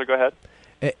ahead. No, so go ahead.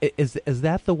 Is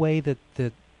that the way that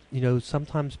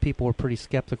sometimes people are pretty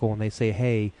skeptical and they say,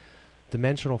 hey,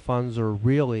 dimensional funds are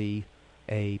really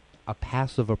a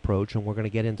passive approach, and we're going to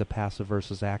get into passive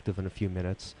versus active in a few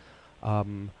minutes.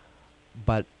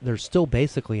 But there's still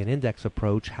basically an index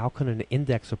approach. How can an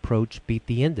index approach beat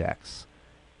the index?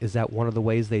 Is that one of the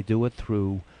ways they do it,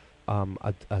 through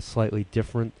a slightly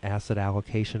different asset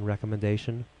allocation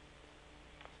recommendation?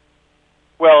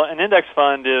 Well, an index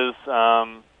fund is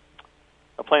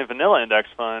a a plain vanilla index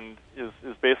fund is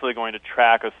basically going to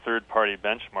track a third-party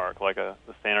benchmark, like the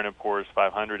Standard & Poor's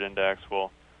 500 index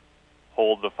will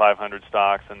hold the 500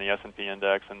 stocks in the S&P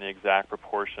index in the exact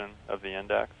proportion of the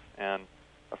index. And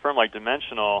a firm like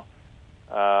Dimensional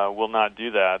will not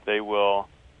do that. They will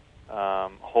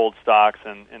hold stocks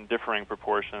in differing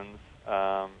proportions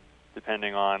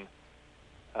depending on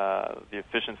the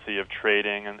efficiency of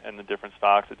trading and the different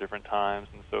stocks at different times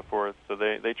and so forth. So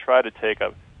they try to take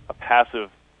a passive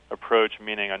approach,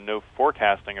 meaning a no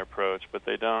forecasting approach, but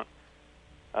they don't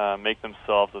make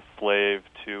themselves a slave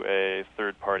to a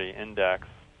third-party index.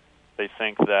 They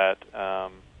think that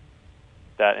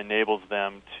that enables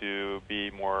them to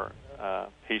be more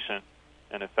patient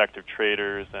and effective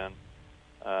traders, and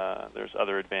there's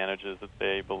other advantages that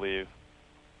they believe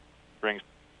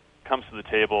comes to the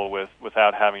table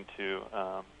without having to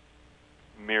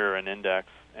mirror an index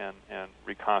and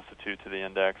reconstitute to the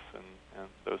index and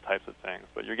those types of things.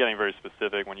 But you're getting very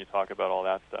specific when you talk about all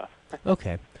that stuff.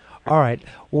 Okay. All right.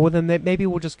 Well, then maybe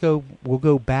we'll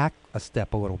go back a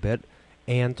step a little bit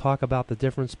and talk about the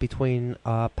difference between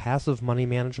passive money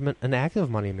management and active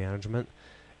money management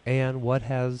and what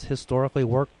has historically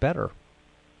worked better.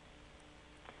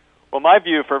 Well, my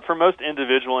view, for most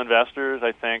individual investors,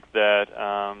 I think that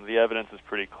the evidence is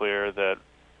pretty clear that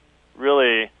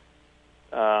really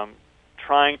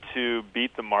trying to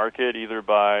beat the market, either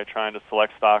by trying to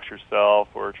select stocks yourself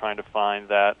or trying to find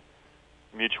that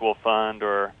mutual fund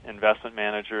or investment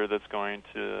manager that's going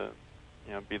to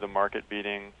be the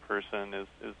market-beating person, is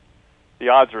the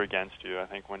odds are against you. I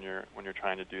think when you're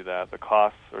trying to do that, the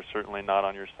costs are certainly not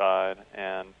on your side,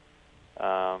 and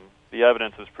the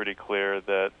evidence is pretty clear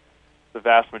that the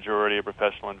vast majority of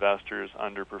professional investors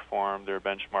underperform their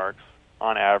benchmarks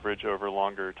on average over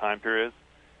longer time periods.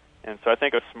 And so I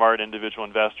think a smart individual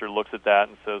investor looks at that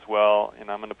and says, well, I'm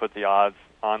going to put the odds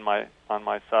on my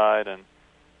side and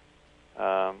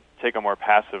take a more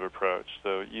passive approach.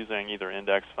 So using either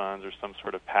index funds or some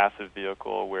sort of passive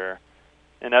vehicle where,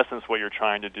 in essence, what you're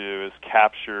trying to do is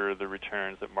capture the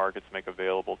returns that markets make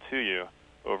available to you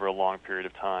over a long period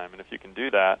of time. And if you can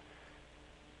do that,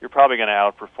 you're probably going to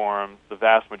outperform the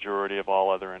vast majority of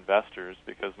all other investors,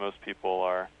 because most people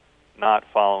are not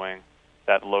following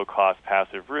that low-cost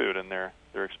passive route, and their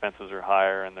expenses are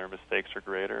higher and their mistakes are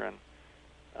greater,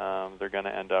 and they're going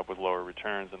to end up with lower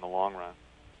returns in the long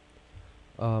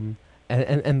run.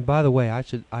 And by the way,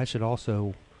 I should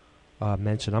also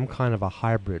mention I'm kind of a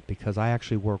hybrid, because I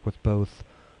actually work with both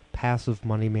passive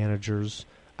money managers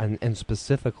and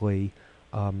specifically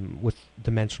with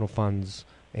dimensional funds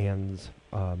and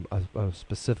a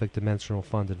specific dimensional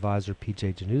fund advisor,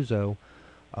 PJ Januzzo,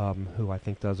 who I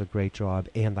think does a great job.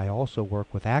 And I also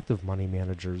work with active money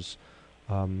managers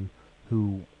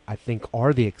who I think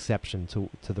are the exception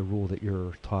to the rule that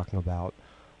you're talking about.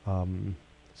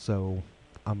 So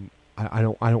I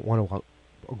don't want to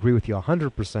agree with you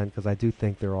 100%, because I do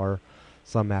think there are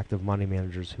some active money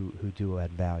managers who do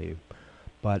add value.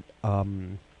 But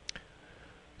so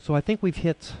I think we've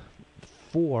hit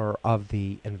 4 of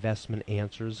the investment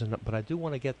answers, but I do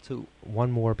want to get to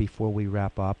one more before we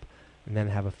wrap up, and then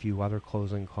have a few other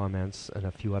closing comments and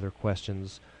a few other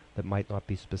questions that might not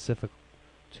be specific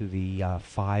to the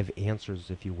 5 answers,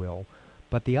 if you will.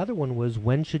 But the other one was,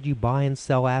 when should you buy and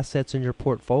sell assets in your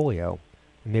portfolio?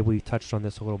 And maybe we touched on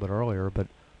this a little bit earlier, but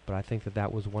I think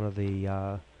that was one of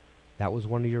the that was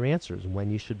one of your answers,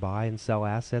 when you should buy and sell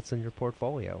assets in your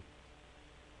portfolio.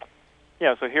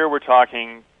 Yeah, so here we're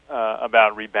talking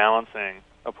about rebalancing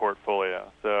a portfolio.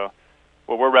 So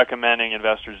what we're recommending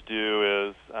investors do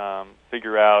is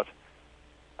figure out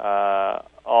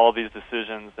all of these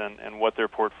decisions and what their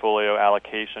portfolio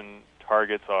allocation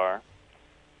targets are.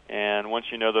 And once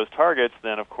you know those targets,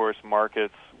 then of course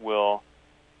markets will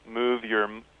move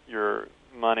your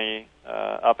money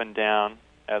up and down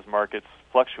as markets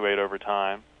fluctuate over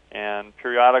time. And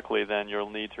periodically then you'll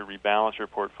need to rebalance your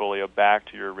portfolio back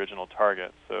to your original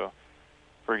target. So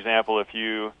for example, if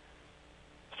you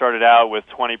started out with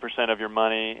 20% of your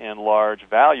money in large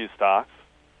value stocks,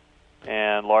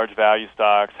 and large value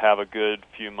stocks have a good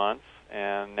few months,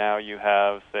 and now you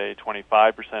have, say,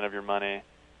 25% of your money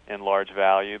in large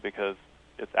value because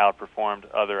it's outperformed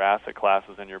other asset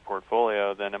classes in your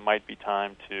portfolio, then it might be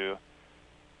time to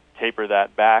taper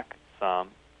that back some,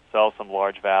 sell some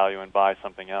large value, and buy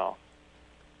something else.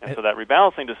 And so that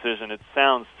rebalancing decision, it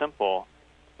sounds simple,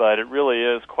 but it really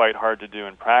is quite hard to do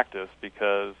in practice,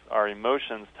 because our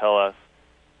emotions tell us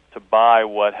to buy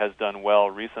what has done well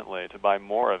recently, to buy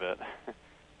more of it.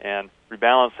 And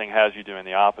rebalancing has you doing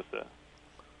the opposite.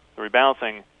 So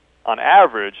rebalancing, on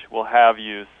average, will have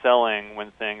you selling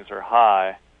when things are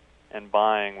high and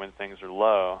buying when things are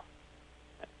low,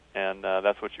 and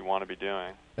that's what you want to be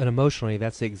doing. And emotionally,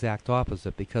 that's the exact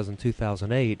opposite, because in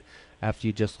 2008, after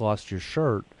you just lost your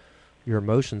shirt, your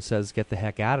emotion says, get the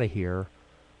heck out of here,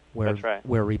 where, That's right.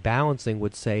 where rebalancing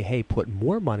would say, hey, put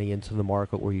more money into the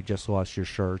market where you just lost your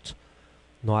shirt,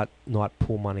 not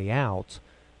pull money out.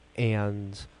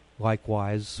 And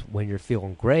likewise, when you're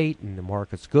feeling great and the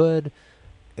market's good,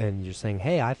 and you're saying,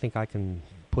 hey, I think I can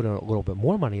put in a little bit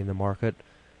more money in the market,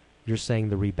 you're saying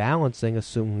the rebalancing,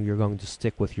 assuming you're going to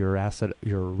stick with your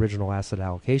original asset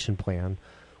allocation plan,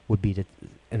 would be to,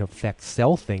 in effect,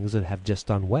 sell things that have just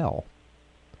done well.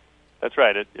 That's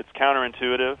right. It's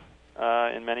counterintuitive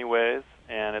in many ways,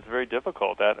 and it's very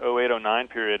difficult. That 08-09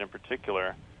 period in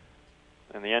particular,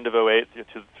 in the end of 08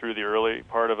 through the early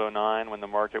part of 09, when the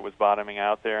market was bottoming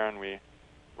out there and we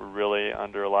were really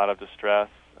under a lot of distress.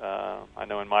 I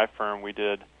know in my firm we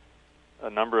did a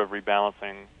number of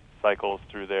rebalancing cycles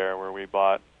through there where we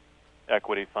bought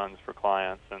equity funds for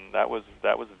clients, and that was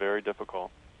very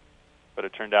difficult. But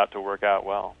it turned out to work out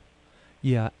well.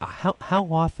 Yeah. How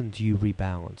often do you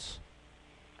rebalance?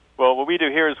 Well, what we do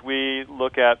here is we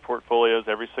look at portfolios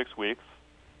every 6 weeks,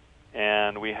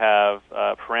 and we have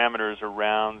parameters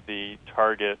around the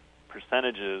target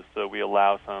percentages, so we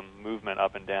allow some movement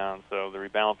up and down. So the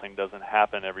rebalancing doesn't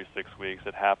happen every 6 weeks.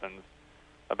 It happens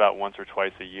about once or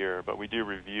twice a year. But we do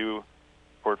review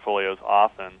portfolios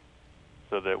often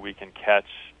so that we can catch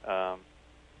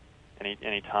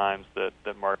any times that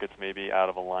markets may be out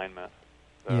of alignment.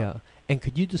 So. Yeah. And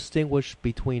could you distinguish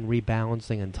between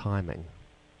rebalancing and timing?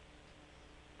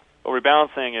 Well,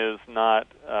 rebalancing is not...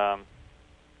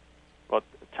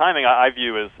 timing I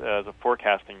view as a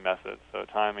forecasting method. So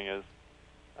timing is,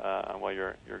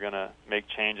 you're going to make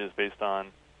changes based on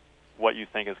what you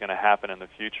think is going to happen in the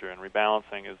future. And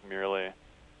rebalancing is merely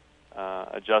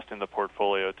adjusting the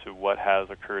portfolio to what has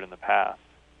occurred in the past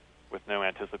with no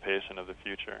anticipation of the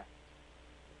future.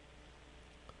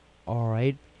 All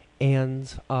right. And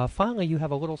finally, you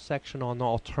have a little section on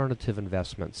alternative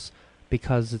investments,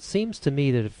 because it seems to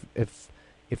me that if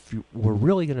we're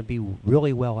really going to be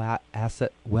really well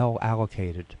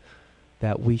allocated,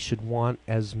 that we should want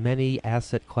as many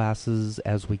asset classes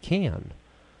as we can.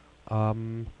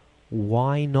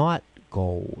 Why not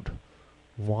gold?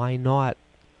 Why not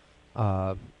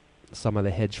some of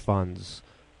the hedge funds?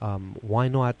 Why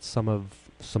not some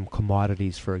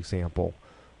commodities, for example?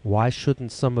 Why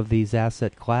shouldn't some of these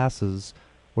asset classes,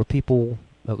 where people,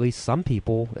 at least some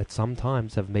people, at some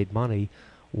times have made money,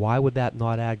 why would that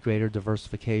not add greater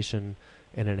diversification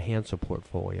and enhance a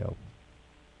portfolio?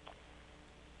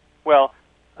 Well,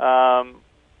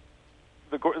 the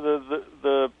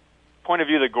point of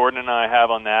view that Gordon and I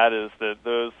have on that is that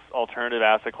those alternative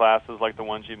asset classes, like the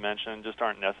ones you mentioned, just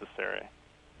aren't necessary.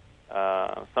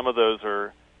 Some of those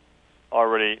are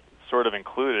already sort of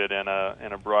included in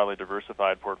a broadly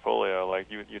diversified portfolio. Like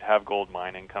you'd have gold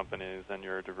mining companies in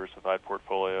your diversified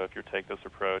portfolio if you take this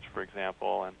approach, for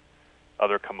example, and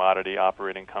other commodity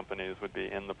operating companies would be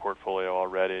in the portfolio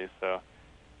already. So,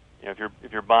 if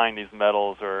you're buying these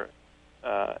metals or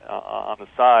on the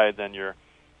side, then you're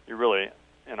really,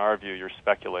 in our view, you're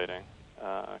speculating,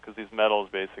 because these metals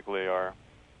basically they're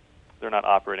not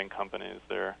operating companies.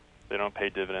 They don't pay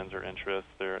dividends or interest.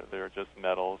 They're just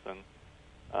metals, and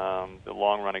the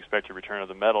long run expected return of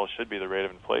the metal should be the rate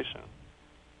of inflation.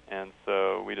 And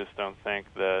so we just don't think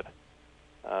that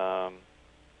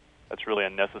that's really a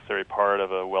necessary part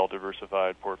of a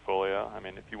well-diversified portfolio. I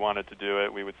mean, if you wanted to do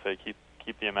it, we would say keep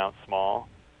the amount small,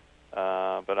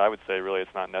 but I would say really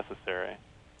it's not necessary.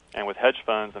 And with hedge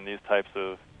funds and these types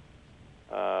of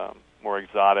more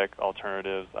exotic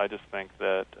alternatives, I just think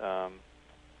that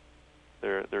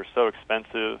they're so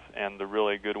expensive, and the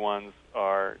really good ones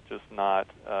are just not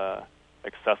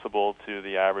accessible to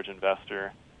the average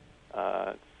investor.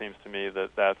 It seems to me that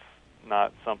that's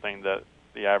not something that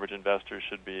the average investor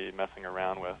should be messing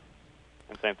around with.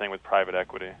 And same thing with private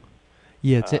equity.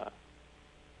 Yeah,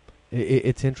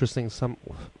 it's interesting.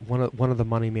 One of the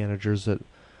money managers that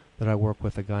I work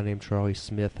with, a guy named Charlie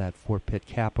Smith at Fort Pitt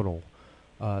Capital,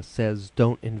 says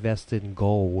don't invest in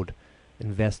gold,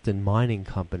 invest in mining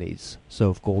companies.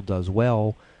 So if gold does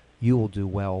well, you will do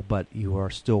well, but you are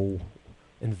still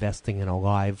investing in a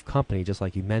live company, just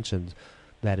like you mentioned,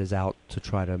 that is out to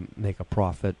try to make a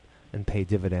profit and pay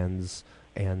dividends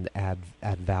and add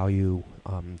value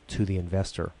to the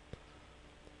investor.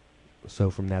 So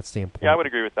from that standpoint, yeah, I would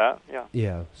agree with that. Yeah.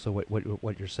 Yeah. So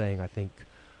what you're saying, I think,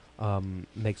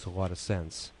 makes a lot of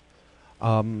sense.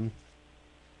 By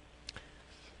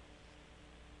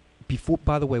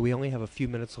the way, we only have a few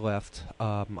minutes left.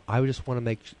 I just want to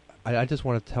I just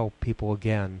want to tell people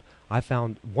again, I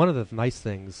found one of the nice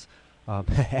things,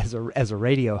 as a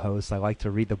radio host, I like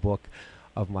to read the book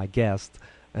of my guest.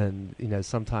 And,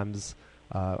 sometimes,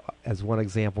 as one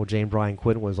example, Jane Bryan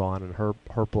Quinn was on, and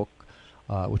her book,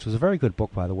 which was a very good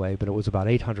book, by the way, but it was about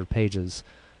 800 pages,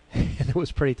 and it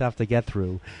was pretty tough to get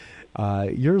through.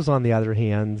 Yours, on the other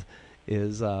hand,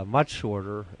 is much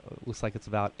shorter. Looks like it's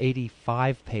about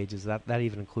 85 pages. That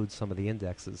even includes some of the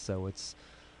indexes, so it's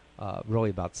really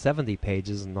about 70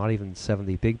 pages, and not even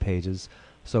 70 big pages.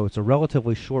 So it's a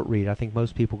relatively short read. I think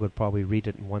most people could probably read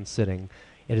it in one sitting.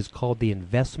 It is called The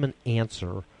Investment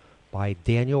Answer by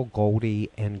Daniel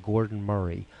Goldie and Gordon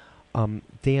Murray.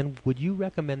 Dan, would you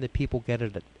recommend that people get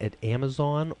it at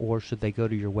Amazon, or should they go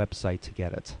to your website to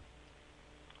get it?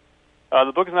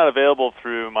 The book is not available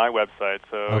through my website,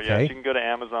 so Okay. yes, you can go to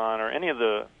Amazon or any of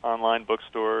the online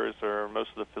bookstores, or most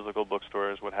of the physical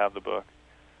bookstores would have the book.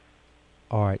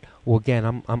 All right. Well,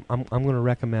 again, I'm going to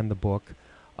recommend the book.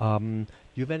 Do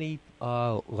you have any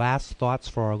last thoughts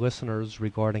for our listeners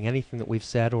regarding anything that we've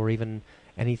said, or even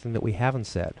anything that we haven't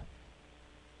said?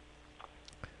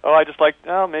 Oh, I just like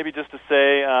maybe just to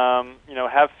say,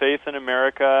 have faith in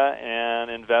America and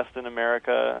invest in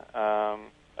America. I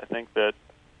think that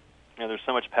there's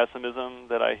so much pessimism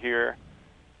that I hear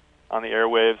on the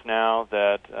airwaves now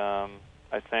that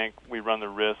I think we run the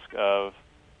risk of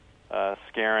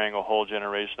scaring a whole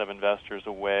generation of investors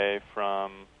away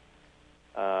from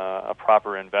a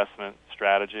proper investment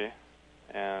strategy.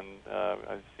 And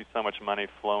I see so much money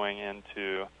flowing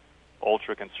into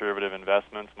ultra-conservative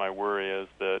investments. My worry is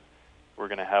that we're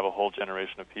going to have a whole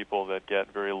generation of people that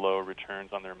get very low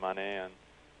returns on their money, and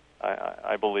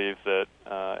I believe that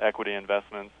equity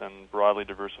investments and broadly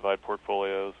diversified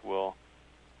portfolios will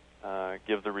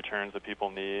give the returns that people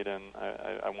need, and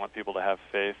I want people to have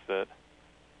faith that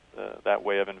that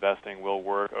way of investing will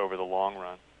work over the long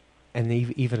run. And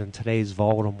even in today's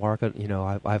volatile market,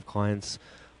 I have clients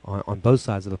on both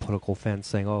sides of the political fence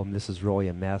saying, "Oh, this is really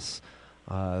a mess.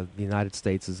 The United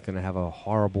States is going to have a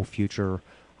horrible future.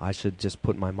 I should just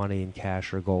put my money in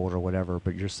cash or gold or whatever."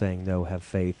 But you're saying, no, have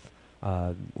faith.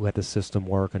 Let the system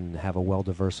work and have a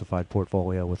well-diversified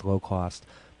portfolio with low cost,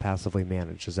 passively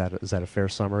managed. Is that a fair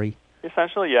summary?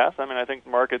 Essentially, yes. I mean, I think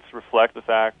markets reflect the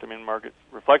fact. That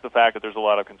there's a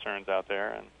lot of concerns out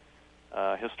there, and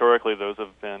historically, those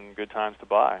have been good times to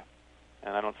buy,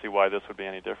 and I don't see why this would be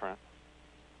any different.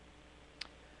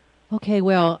 Okay,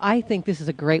 well, I think this is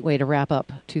a great way to wrap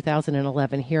up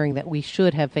 2011, hearing that we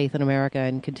should have faith in America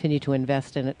and continue to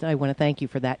invest in it. I want to thank you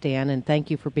for that, Dan, and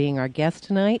thank you for being our guest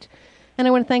tonight. And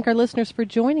I want to thank our listeners for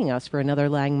joining us for another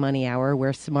Lang Money Hour,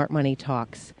 where smart money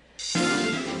talks.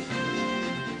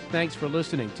 Thanks for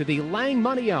listening to the Lang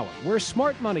Money Hour, where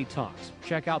smart money talks.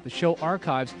 Check out the show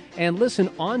archives and listen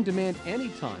on demand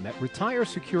anytime at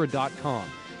retiresecure.com.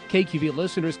 KQV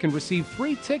listeners can receive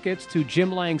free tickets to Jim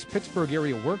Lang's Pittsburgh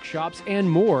area workshops and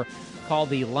more. Call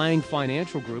the Lang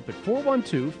Financial Group at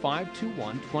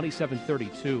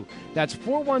 412-521-2732. That's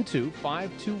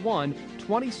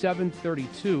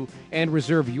 412-521-2732, and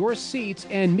reserve your seats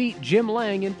and meet Jim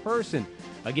Lang in person.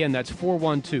 Again, that's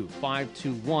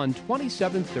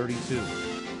 412-521-2732.